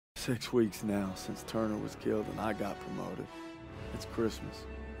6 weeks now since Turner was killed and I got promoted. It's Christmas.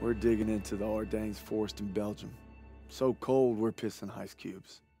 We're digging into the Ardennes forest in Belgium. So cold, we're pissing ice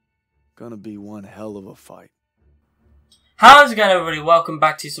cubes. Gonna be one hell of a fight. How's it going, everybody? Welcome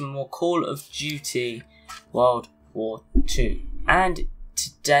back to some more Call of Duty World War II. And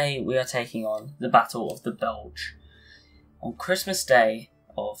today we are taking on the Battle of the Bulge on Christmas Day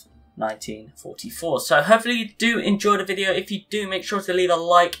of 1944. So hopefully you do enjoy the video. If you do, make sure to leave a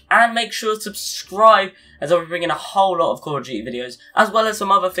like and make sure to subscribe, as I'll be bringing a whole lot of Call of Duty videos, as well as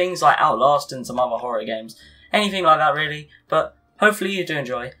some other things like Outlast and some other horror games. Anything like that really. But hopefully you do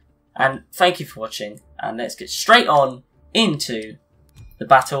enjoy. And thank you for watching. And let's get straight on into the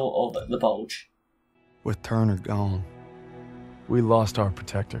Battle of the Bulge. With Turner gone, we lost our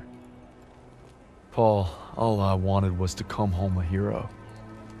protector. Paul, all I wanted was to come home a hero.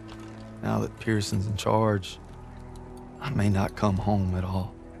 Now that Pierson's in charge, I may not come home at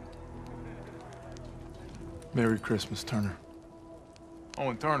all. Merry Christmas, Turner.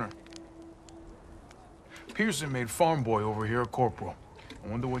 Oh, and Turner. Pierson made farm boy over here a corporal. I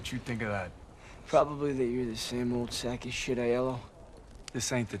wonder what you think of that. Probably that you're the same old sack of shit, Aiello.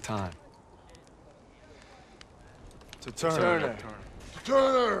 This ain't the time. To Turner.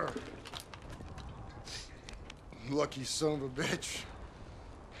 Turner! Lucky son of a bitch.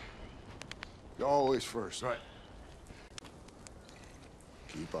 You're always first. Right.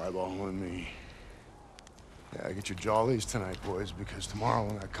 Keep eyeballing me. Yeah, get your jollies tonight, boys, because tomorrow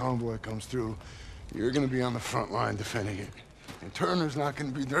when that convoy comes through, you're gonna be on the front line defending it. And Turner's not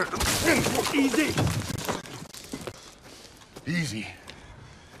gonna be there. Easy! Easy.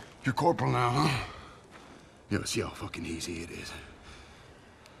 You're corporal now, huh? Yeah, see how fucking easy it is.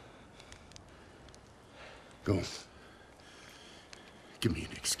 Go on. Give me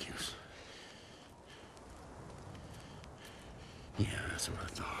an excuse. Yeah, that's what I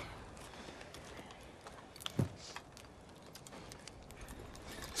thought.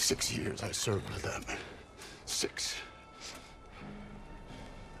 6 years I served with them. 6.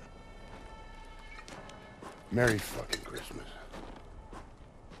 Merry fucking Christmas.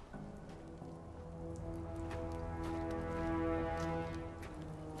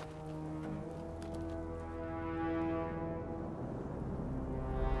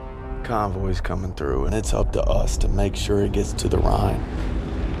 Convoy's coming through, and it's up to us to make sure it gets to the Rhine.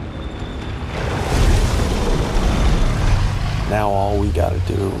 Now all we gotta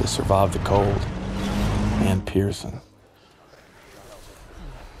do is survive the cold and Pierson.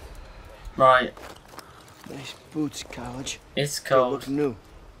 Right. Nice boots, College. It's They cold. look new.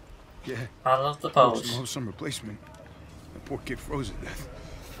 Yeah. I love the Bulge. Some replacement. That poor kid froze to death.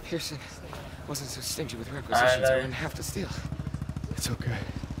 Pierson wasn't so stingy with requisitions. I wouldn't have to steal. It's okay.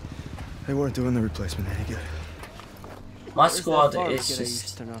 They weren't doing the replacement any good. My Where's squad that farm is kid I used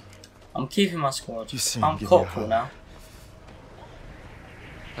just... to know? I'm keeping my squad. You see him I'm give you a corporal hug. now.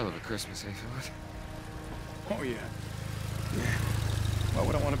 Hell of a Christmas, eh, Philip? Oh, yeah. Why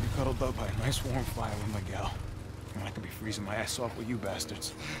would I want to be cuddled up by a nice warm fire with my gal? When I could be freezing my ass off with you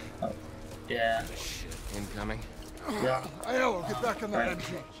bastards. Oh, yeah. Shit. Incoming. Yeah. Aiello, get back on that Right.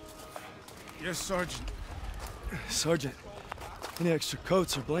 MG. Yes, Sergeant. Sergeant, any extra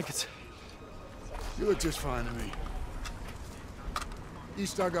coats or blankets? You look just fine to me.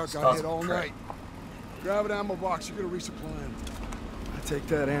 East dugout got Starts hit all with night. Grab an ammo box, you're gonna resupply him. I take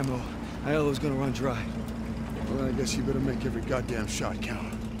that ammo. Aiello's gonna run dry. Well, I guess you better make every goddamn shot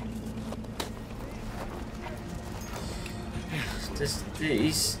count.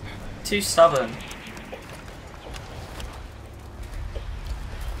 He's too stubborn.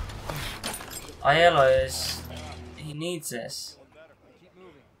 Aiello is... He needs this.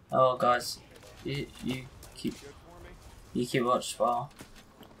 Oh, guys. You keep watch well.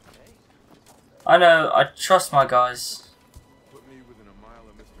 I know, I trust my guys.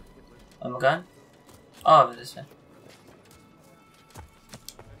 Am I going? Oh, over this way.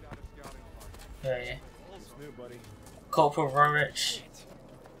 Yeah. Corporal Rorich.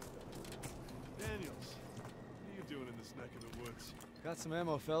 Daniels, what are you doing in this neck of the woods? Got some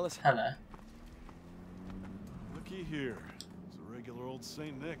ammo, fellas. Hello. Looky here. It's a regular old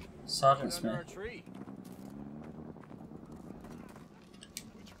Saint Nick. Sergeant Smith. What'd you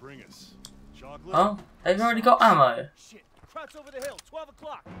bring us? Chocolate? Oh, they've already got ammo. Shit. Krauts over the hill, 12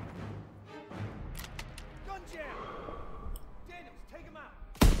 o'clock. Gun jam! Daniels, take him out.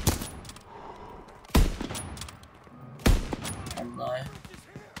 Oh no.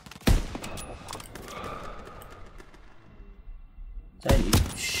 Don't you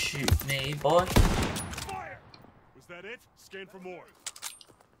shoot me, boy. Fire! Was that it? Scan for more.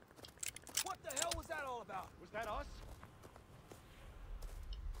 What the hell was that all about? Was that us?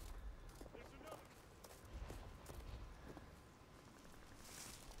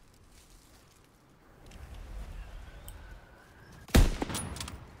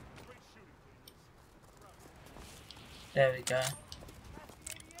 There we go.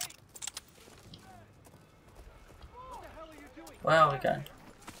 Where are we going?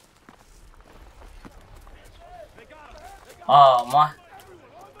 Oh,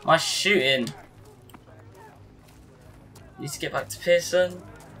 my shooting. Need to get back to Pierson.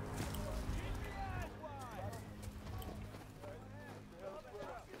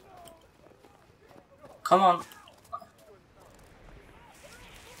 Come on.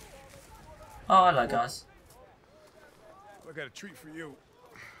 Oh, hello, guys. I got a treat for you.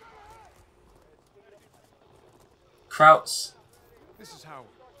 Krauts. This is Howard.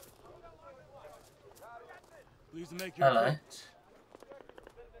 Pleased to make your Hello. acquaintance.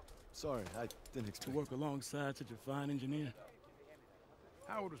 Sorry, I didn't expect To work alongside such a fine engineer.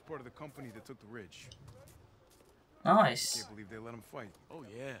 Howard was part of the company that took the ridge. Nice. Can't believe they let him fight. Oh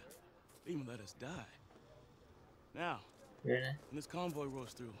yeah, they even let us die. Now, Really? when this convoy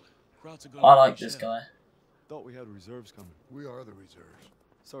rolls through, Krauts are going. I like this guy. Thought we had reserves coming. We are the reserves.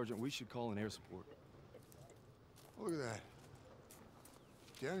 Sergeant, we should call in air support. Oh, look at that.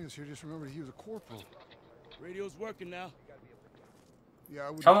 Daniels here just remembered he was a corporal. Radio's working now. Yeah, I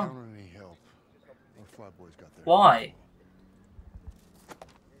wouldn't Come on. count on any help. Our flatboys got there. Why?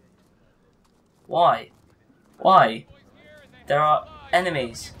 Why? Why? There are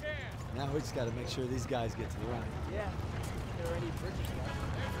enemies. Now we just gotta make sure these guys get to the right. Yeah. If there are any bridges left.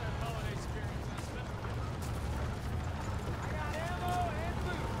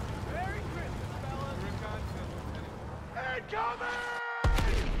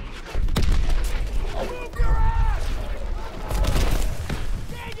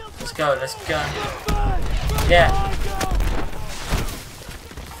 Let's go, let's go. Yeah.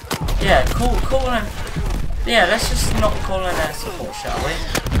 Yeah, call in. Yeah, let's just not call in air support, shall we?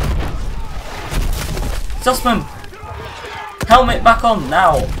 Zussman! Helmet back on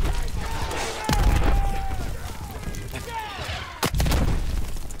now!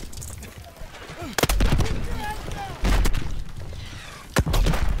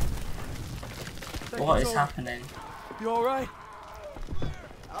 What is happening? You alright?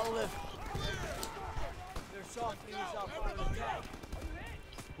 I'll live. They're softening us up on the attack.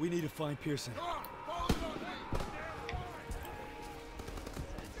 We need to find Pierson.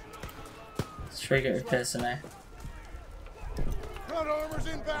 Let's trigger with Pierson now. Front armor's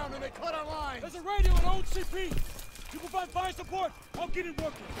inbound and they cut our line. There's a radio and old CP. You provide fire support. I'll get it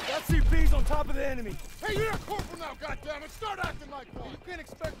working. That CP's on top of the enemy. Hey, you're a corporal now, goddammit! Start acting like one! You can't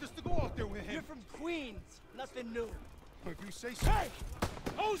expect us to go out there with him. You're from Queens. Nothing new. If you say so. Hey!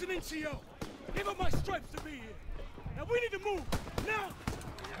 I was an NCO. Give up my stripes to be here. Now we need to move. Now!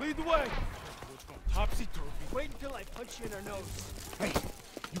 Lead the way. What's going topsy-turvy? Wait until I punch you in our nose. Hey,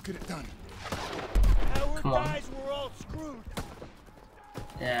 you get it done. Howard Come on. dies, we're all screwed.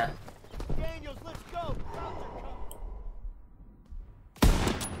 Yeah. Daniels, let's go.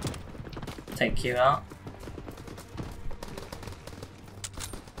 Take you out.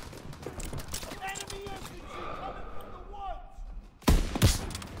 Enemy infantry coming from the woods.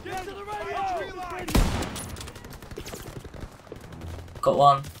 Get to the radio. Got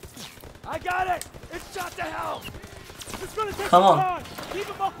one. I got it. It's shot to hell. It's gonna take Come some on. time. Keep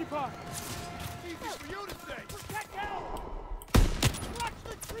him occupied. Easy for you to say. Protect hell. Watch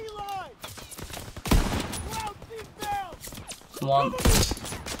the tree line. Ground inbound. Come on.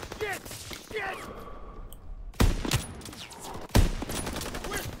 Shit. Shit.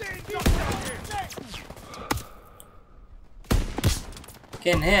 We're staying up down here.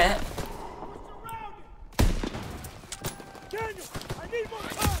 Get in here. We're surrounded. Daniel, I need more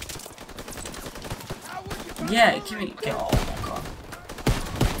time. How would you Yeah, give me. Get. Oh my god.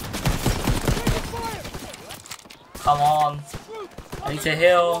 Come on. I need to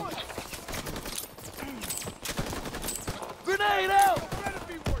heal. Grenade out.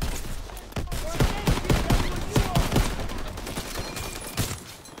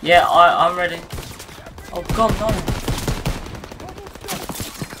 Yeah, I'm ready. Oh god, no.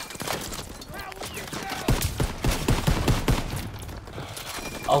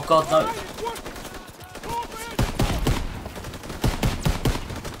 Oh god, no.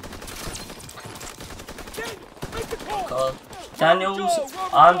 God. Daniels,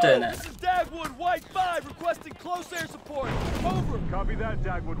 I'm doing it. This is Dagwood White 5 requesting close air support. Over. Copy that,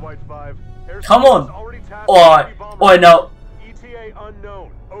 Dagwood White 5. Air Come support on. is already tapped Oi, heavy bomber. oi, no. ETA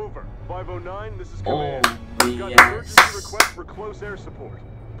unknown. Over. 509, this is Oh, command. We've got an yes. emergency request for close air support.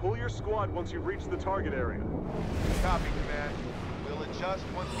 Pull your squad once you've reached the target area. Copy, command. We'll adjust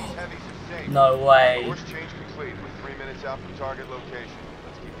once these heavies are safe. No way. Course change complete. We're 3 minutes out from target location.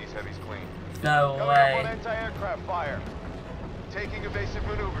 Let's keep these heavies clean. No Coming up on way. anti-aircraft fire. Taking evasive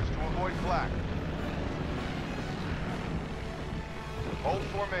maneuvers to avoid flak.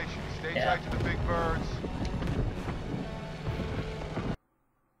 formation. Stay Yeah. tight to the big birds.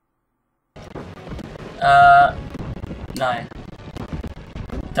 No.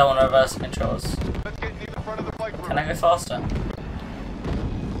 Don't want to reverse controls. Let's get near the front of the flight crew. Can I go faster?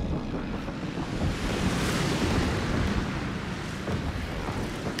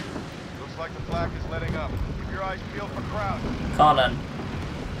 Looks like the flak is letting up. Keep your eyes peeled for crowds. Cannon.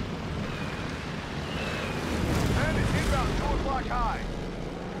 Bandits inbound 2 o'clock high.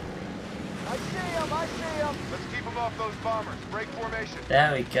 I see him, I see him. Let's keep them off those bombers. Break formation.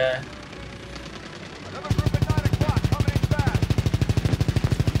 There we go. Another group at 9 o'clock coming in fast.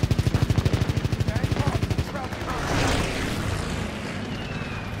 Stand close. Crowd control.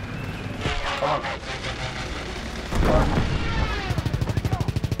 Come on. Come on.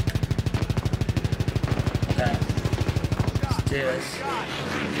 Okay. Let's do this.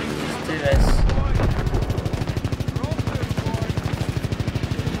 Let's do this.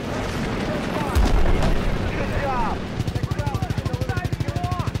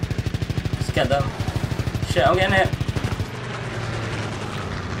 Let's get them. Shit, I'm getting hit.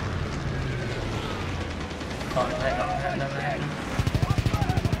 Oh, no, hang on, no, hang on.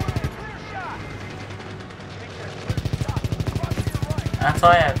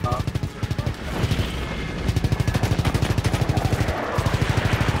 Anti-aircraft.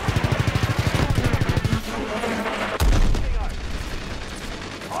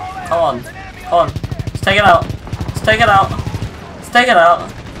 Come on, come on. Let's take it out. Let's take it out. Let's take it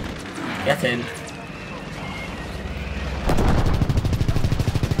out. Get in.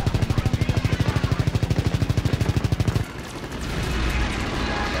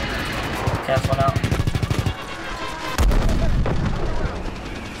 Careful now.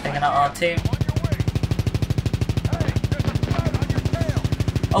 Taking out our team.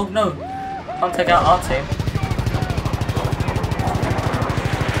 Oh no! Can't take out our team.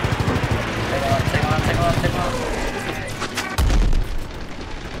 Take him out, take him out, take him out.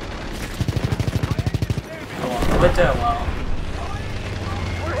 Come on, we're doing well.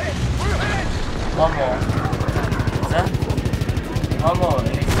 One more. Is that? One more, we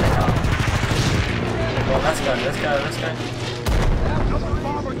need to take out. Well, let's go, let's go, let's go. Another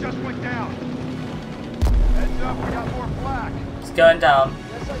bomber just went down. Heads up, we got more flak. It's going down.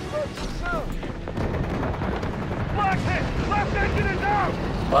 Guess I spoke too soon. Flak hit! Left engine is out!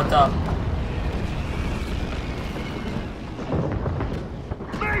 Well done.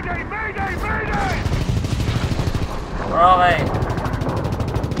 Mayday! Mayday! Mayday! Where are they?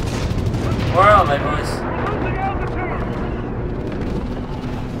 Where are they, boys? Losing altitude!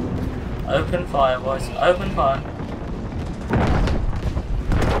 Open fire, boys. Open fire.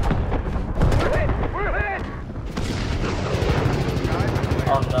 We're hit! We're hit!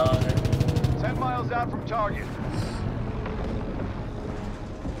 Oh no. 10 miles out from target.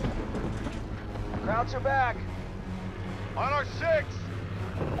 Krauts are back. On our 6.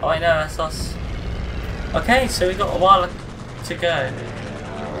 Oh, I know, that's us. Okay, so we got a while to go.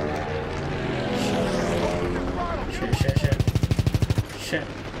 Shit, shit, shit. Shit.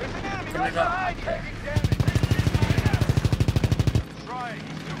 Can we go? Okay. Trying.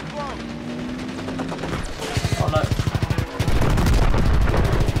 Too close. Oh no.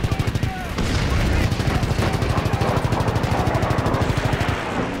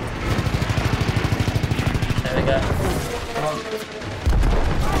 There we go. Come on.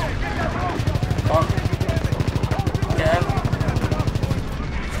 Come on. Get him.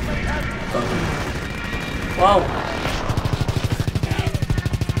 Whoa.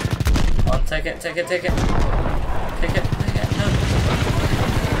 Come on, take it, take it, take it. Take it, take it. No.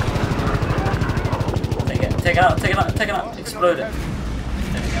 Take it, take it out, take it out, take it out. Explode it.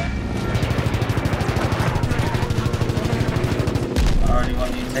 There we go. I already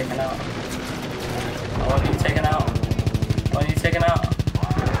want you taken out. I want you taken out. I want you taken out.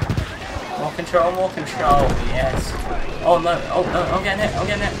 More control, more control. Yes. Oh no, oh no, I'm getting hit, I'm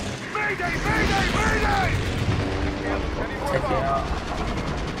getting hit. Mayday! Mayday! Mayday! Take it out.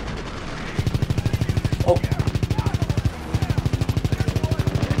 Oh.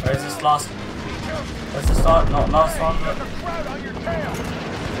 Where is this last? Where's the start? Not last one. But...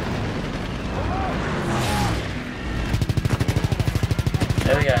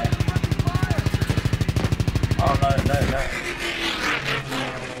 There we go. Oh no, no, no.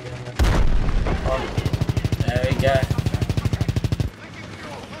 Oh. There we go.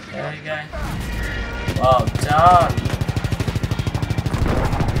 There we go. Well done.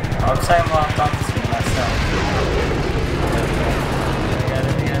 I'm saying well done to myself. There we go, there we go,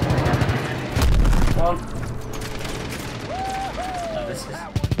 there we go, there we go. Come on. No, this is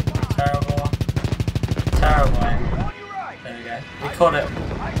terrible. Terrible. There we go. We caught it.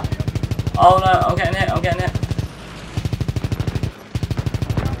 Oh no, I'm getting hit, I'm getting hit.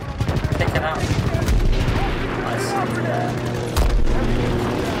 Pick it out. I see there.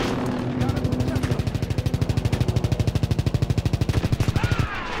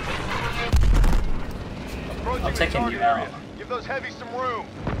 I'm taking you out. Give those heavies some room.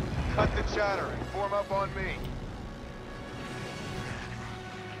 Cut the chatter and form up on me.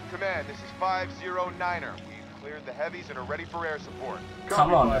 Command, this is 509er. We've cleared the heavies and are ready for air support.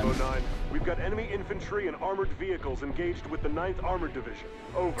 Come on, 509. We've got enemy infantry and armored vehicles engaged with the 9th Armored Division.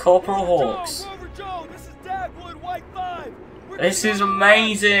 Over. Corporal Hawks. Joe, this is Dagwood, White 5. This is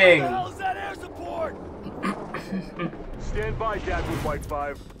amazing. What the hell is that air support? Stand by, Dagwood White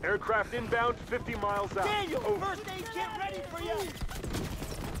 5. Aircraft inbound 50 miles out. Daniel, Over. first aid kit ready for you.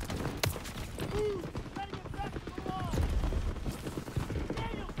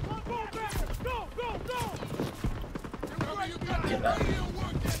 Get back.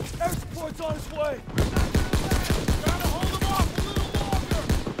 Air support's on its way.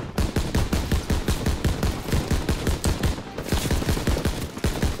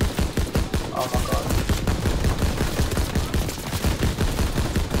 Oh my god.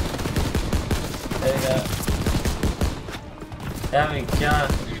 There we go. There we go.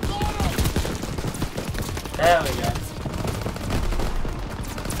 There we go.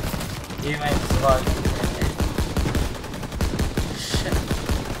 You may survive. Shit.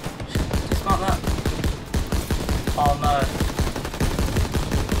 Dismount that. Oh no.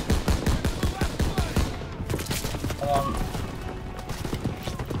 Come on.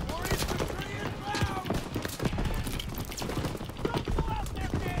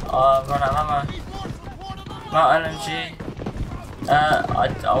 Run out of ammo. Not LMG. I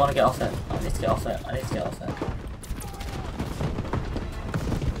want to get off it. I need to get off it. I need to get off it.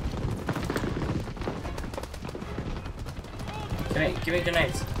 Give me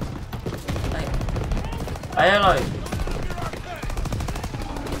grenades. Hey. Hey, hello.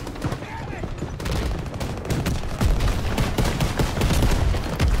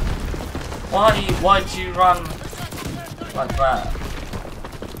 Why'd you run like that?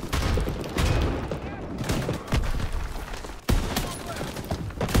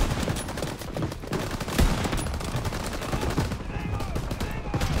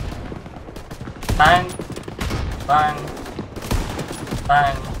 Bang, bang,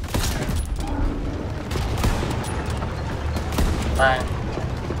 bang, bang,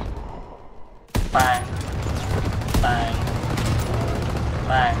 bang, bang,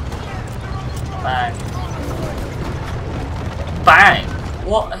 bang, bang, bang.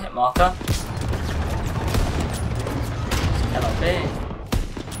 What a hit marker. This cannot be.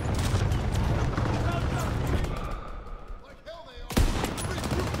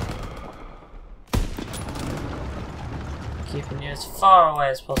 Keeping you as far away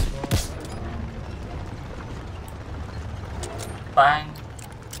as possible. Bang.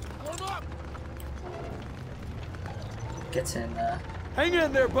 Get in there. Hang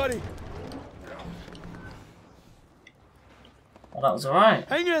in there, buddy. Well, that was alright.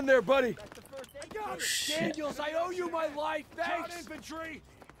 Hang in there, buddy. Oh, shit. Daniels, I owe you my life. Thanks. Infantry.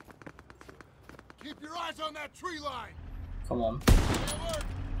 Keep your eyes on that tree line. Come on. Alert.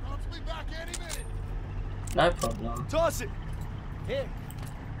 I'll be back any minute. No problem. Toss it. Here.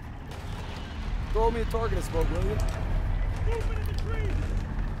 Throw me a target and smoke, will you? Moving in the trees.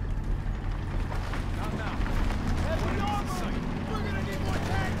 Now. Heavy armor. We're gonna need more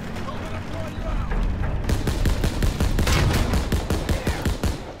tanks. Don't let them draw you out.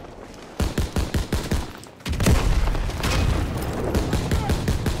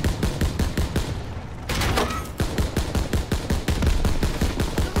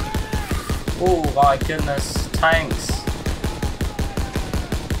 Oh my goodness, tanks.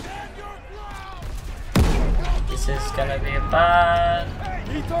 This is gonna be a bad.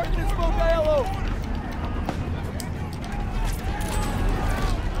 He targeted smoke yellow.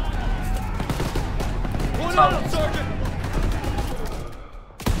 Point it up, Sergeant.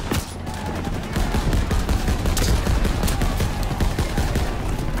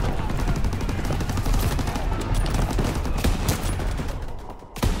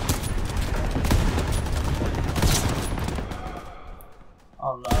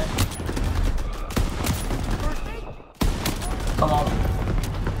 Oh no. Come on.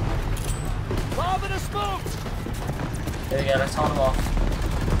 Bob in a smoke. There we go, let's turn them off.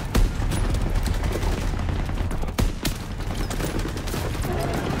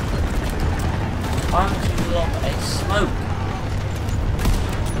 Why would you lock a smoke?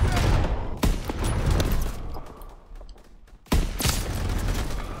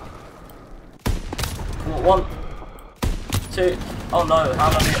 Come on, 1, 2. Oh no, how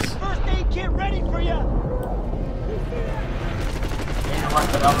long is? First aid kit ready for you. Need a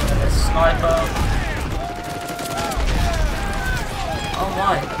weapon other than this sniper. Oh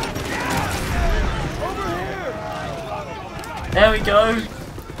my. There we go.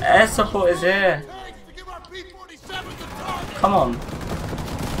 Air support is here. Come on.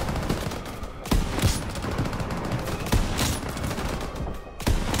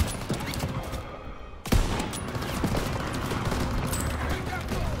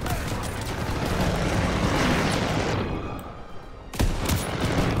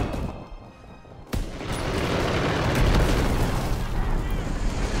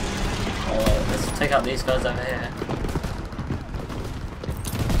 Take out these guys over here.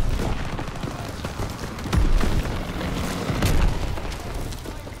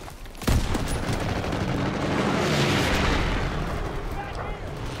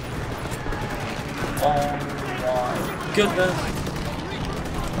 Oh my goodness.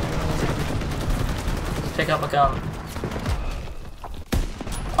 Pick up a gun.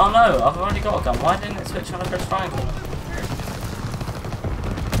 Oh no, I've already got a gun. Why didn't it switch on a press triangle?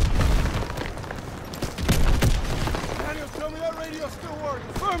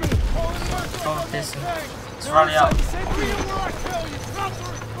 Oh, Pierson. Let's rally up. It's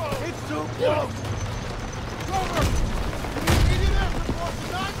too close.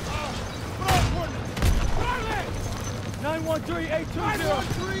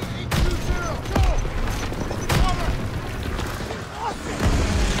 913-820.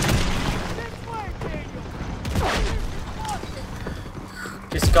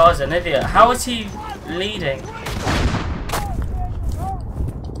 This guy's an idiot. How is he leading?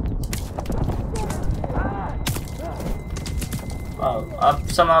 Oh,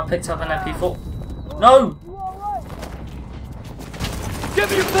 I've somehow picked up an MP4. No! Give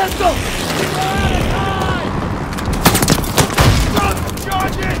me your pistol!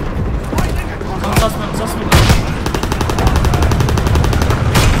 Charge it! Come on, Zussman, Zussman.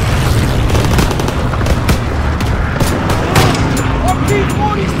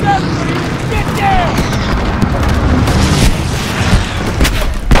 RP-47, get down!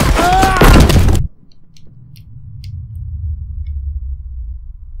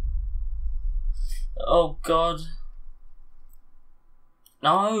 Oh god.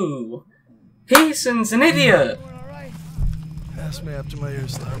 No! Pierson's an idiot! Pass me after my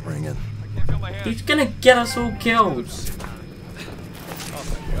ears start ringing. He's gonna get us all killed. Oh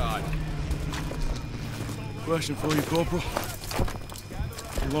my god. Question for you, Corporal.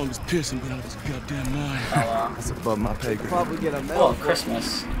 How long has Pierson been out of his goddamn mind? Oh wow. That's above my pay grade. Probably get a medal. What a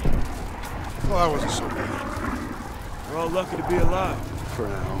Christmas. Well, I wasn't so bad. We're all lucky to be alive. For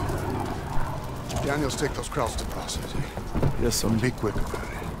now. Daniels, take those crowds to process. Yes, sir. Be quick about it.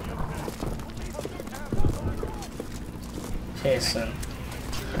 Pierson.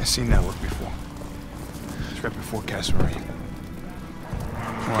 I've seen that work before. It's right before Casserine.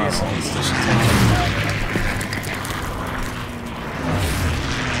 Pierson needs to take him down.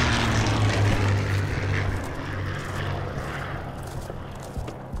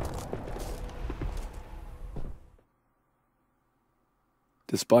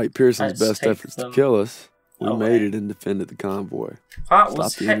 Despite Pierson's Let's best take efforts to them kill us, we away. made it and defended the convoy. That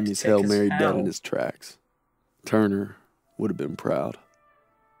was Stopped the enemy's hectic Hail as Mary dead hell. in his tracks. Turner would have been proud.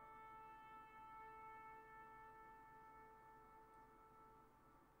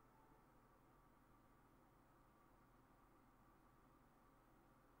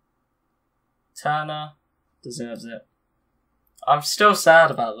 Turner deserves it. I'm still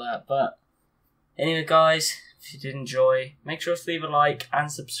sad about that, but anyway guys, if you did enjoy, make sure to leave a like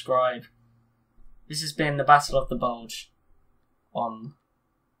and subscribe. This has been the Battle of the Bulge on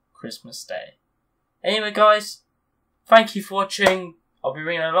Christmas Day. Anyway guys, thank you for watching. I'll be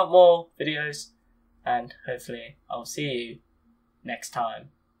bringing a lot more videos and hopefully I'll see you next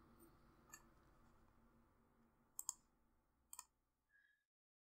time.